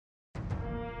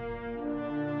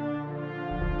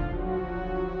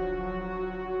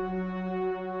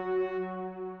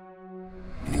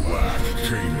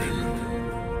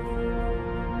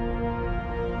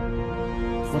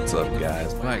What's up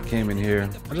guys, Black Caiman here.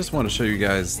 I just want to show you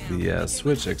guys the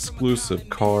Switch exclusive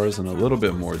cars in a little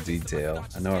bit more detail.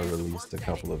 I know I released a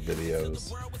couple of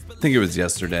videos, I think it was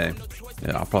yesterday.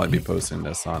 Yeah, I'll probably be posting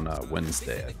this on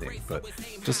Wednesday I think, but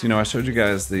just, I showed you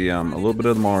guys the a little bit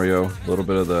of the Mario, a little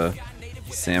bit of the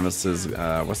Samus's,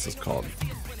 what's this called?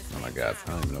 Oh my god,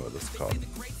 I don't even know what this is called.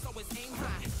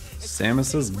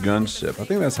 Samus's Gunship, I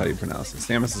think that's how you pronounce it,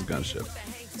 Samus's Gunship.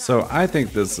 So I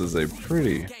think this is a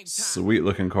pretty sweet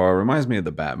looking car. It reminds me of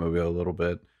the Batmobile a little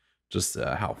bit. Just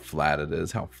how flat it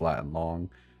is, how flat and long.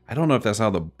 I don't know if that's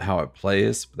how it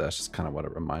plays, but that's just kind of what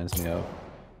it reminds me of.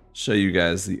 Show you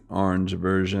guys the orange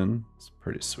version. It's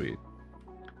pretty sweet.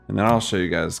 And then I'll show you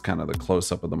guys kind of the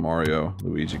close-up of the Mario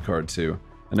Luigi card too.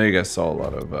 I know you guys saw a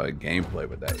lot of gameplay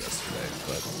with that yesterday,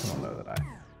 but I don't know that I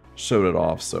showed it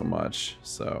off so much.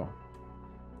 So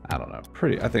I don't know.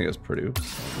 I think it's pretty. Oops.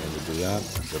 Maybe do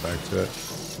that. Go back to it.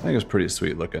 I think it's pretty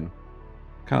sweet looking.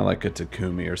 Kind of like a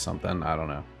Takumi or something. I don't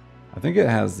know. I think it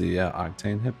has the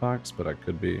Octane hitbox, but I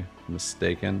could be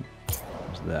mistaken.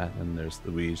 There's that, and there's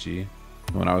Luigi.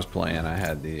 When I was playing, I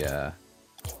had the.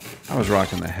 I was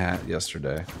rocking the hat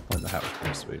yesterday. The hat was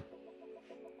pretty sweet.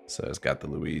 So it's got the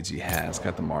Luigi hat. It's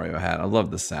got the Mario hat. I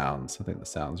love the sounds. I think the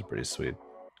sounds are pretty sweet.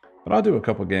 But I'll do a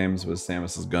couple games with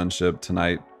Samus's Gunship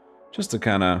tonight. Just to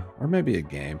kind of, or maybe a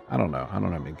game. I don't know. I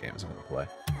don't know how many games I'm going to play.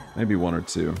 Maybe one or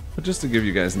two. But just to give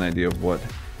you guys an idea of what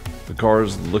the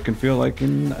cars look and feel like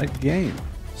in a game.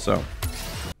 So.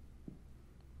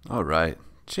 Alright.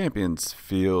 Champions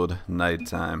Field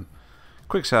nighttime.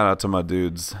 Quick shout out to my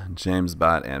dudes,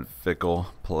 Jamesbot and Fickle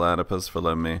Platypus, for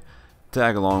letting me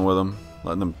tag along with them.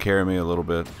 Letting them carry me a little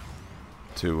bit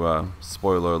to,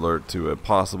 spoiler alert, to a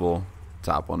possible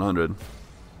top 100.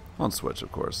 On Switch,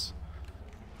 of course.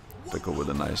 Fickle with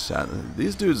a nice shot.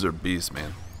 These dudes are beasts,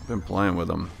 man. I've been playing with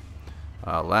them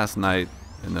last night,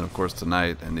 and then of course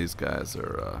tonight, and these guys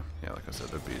are, yeah, like I said,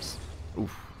 they're beasts.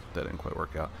 Oof, that didn't quite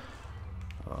work out.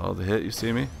 Oh, the hit, you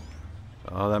see me?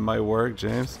 Oh, that might work,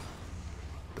 James.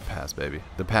 The pass, baby.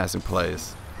 The passing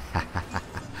plays.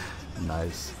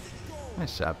 Nice.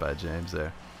 Nice shot by James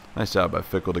there. Nice shot by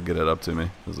Fickle to get it up to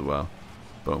me as well.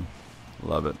 Boom.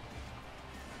 Love it.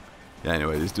 Yeah,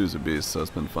 anyway, these dudes are beasts, so it's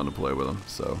been fun to play with them.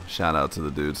 So, shout out to the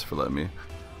dudes for letting me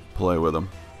play with them.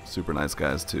 Super nice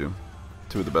guys, too.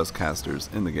 Two of the best casters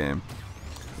in the game.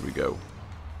 Here we go.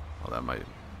 Oh, that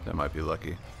might be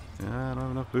lucky. Yeah, I don't have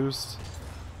enough boost.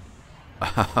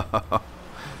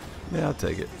 Yeah, I'll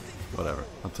take it. Whatever,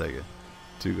 I'll take it.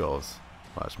 2 goals.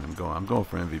 Watch me, I'm going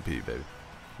for MVP, baby.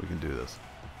 We can do this.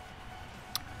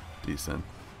 Decent.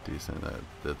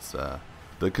 It's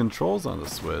the controls on the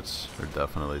Switch are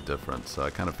definitely different, so I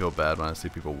kind of feel bad when I see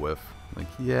people whiff. I'm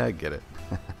like, yeah, I get it.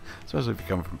 Especially if you're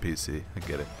coming from PC, I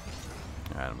get it.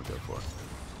 Alright, I'm gonna go for it.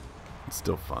 It's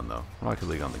still fun though. Rocket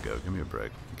League on the go, give me a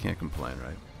break. You can't complain,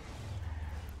 right?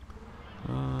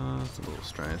 It's a little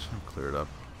strange. I'll clear it up.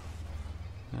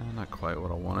 Not quite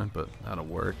what I wanted, but that'll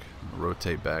work. I'll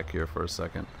rotate back here for a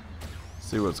second.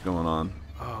 See what's going on.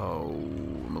 Oh,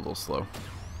 I'm a little slow.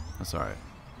 That's alright.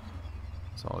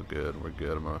 It's all good. We're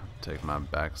good. I'm going to take my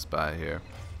back spy here.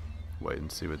 Wait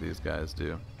and see what these guys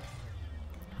do.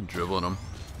 I'm dribbling them.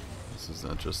 This is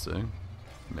interesting.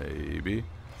 Maybe.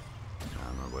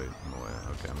 I'm going to wait.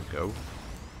 Okay, I'm going to go.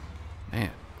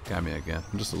 Man, got me again.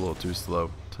 I'm just a little too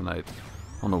slow tonight.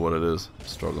 I don't know what it is. I'm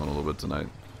struggling a little bit tonight.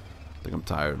 I think I'm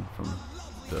tired from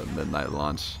the midnight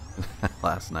launch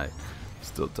last night.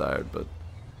 Still tired, but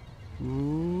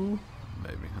ooh,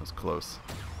 maybe that was close.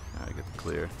 Alright, get the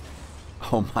clear.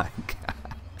 Oh my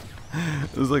god.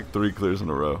 It was like 3 clears in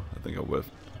a row. I think I whiffed.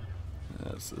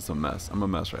 Yeah, it's a mess. I'm a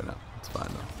mess right now. It's fine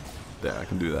though. There, I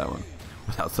can do that one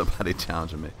without somebody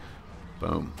challenging me.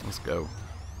 Boom. Let's go.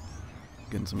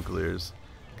 Getting some clears.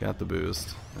 Got the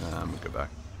boost. I'm gonna go back.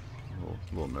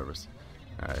 A little nervous.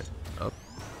 Alright, up.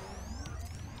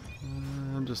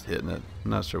 I'm just hitting it. I'm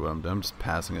not sure what I'm doing. I'm just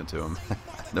passing it to him.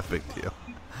 No big deal.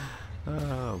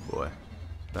 Oh boy.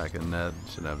 Back in net.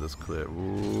 Should have this clear.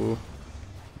 Ooh.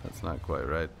 That's not quite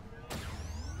right.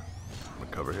 I'm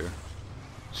gonna cover here.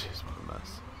 Jeez, what a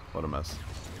mess. What a mess.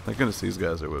 Thank goodness these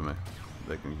guys are with me.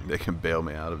 They can bail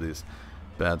me out of these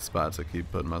bad spots I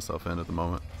keep putting myself in at the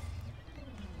moment.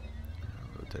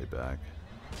 Rotate back.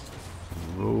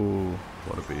 Ooh,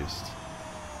 what a beast.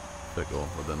 Fickle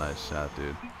with a nice shot,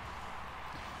 dude.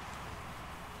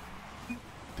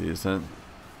 Decent.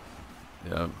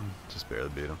 Yep, just barely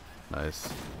beat him.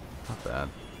 Nice. Not bad.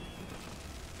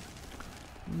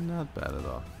 Not bad at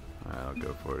all. Alright, I'll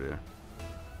go for it here.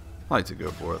 I like to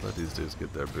go for it. Let these dudes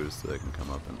get their boost so they can come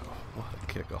up and... Oh, what a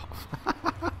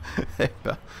kickoff. They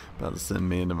about to send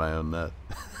me into my own net.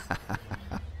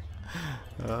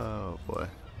 Oh boy.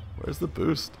 Where's the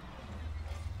boost?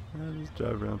 Just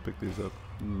drive around, pick these up.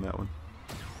 That one.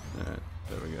 Alright,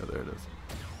 there we go, there it is.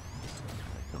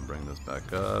 I can bring this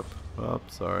back up. Oh,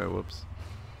 sorry, whoops.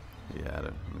 He had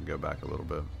it. Let me go back a little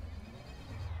bit.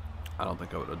 I don't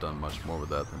think I would have done much more with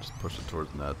that than just push it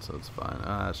towards net, so it's fine.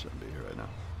 I shouldn't be here right now.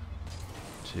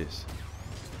 Jeez.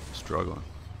 Struggling.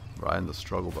 Riding the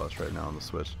struggle bus right now on the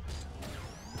Switch.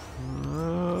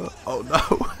 Oh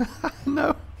no!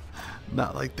 No!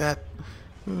 Not like that.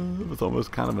 It was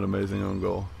almost kind of an amazing own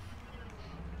goal.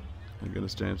 Thank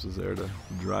goodness James was there to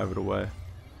drive it away.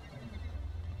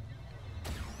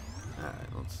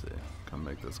 Alright, let's see. Come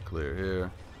make this clear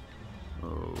here.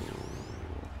 Oh,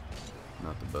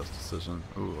 not the best decision.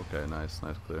 Ooh, okay, nice,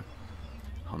 nice clear.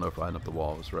 I don't know if lining up the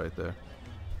wall was right there.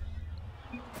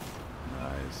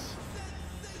 Nice.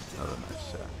 Another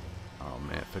nice shot. Oh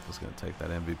man, Fickle's gonna take that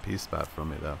MVP spot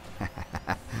from me though.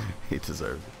 He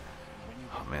deserved it.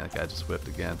 Oh man, that guy just whipped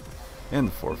again. And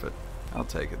the forfeit. I'll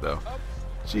take it though.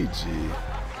 GG.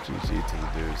 GG to the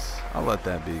deuce. I'll let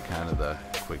that be kind of the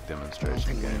quick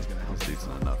demonstration game. It was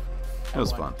decent enough. It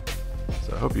was fun.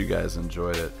 So I hope you guys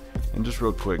enjoyed it. And just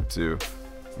real quick too,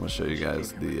 I'm gonna show you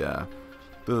guys the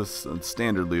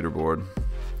standard leaderboard.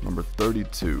 Number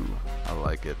 32. I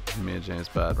like it. Me and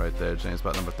Jamesbot right there.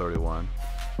 Jamesbot number 31.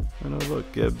 And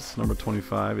look, Gibbs number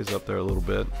 25. He's up there a little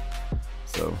bit.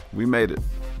 So we made it.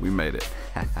 We made it.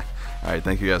 Alright,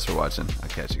 thank you guys for watching. I'll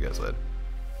catch you guys later.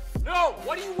 No!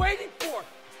 What are you waiting for?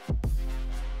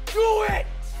 Do it!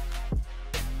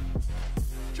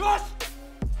 Just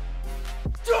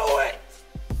do it!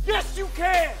 Yes, you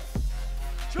can!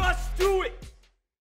 Just do it!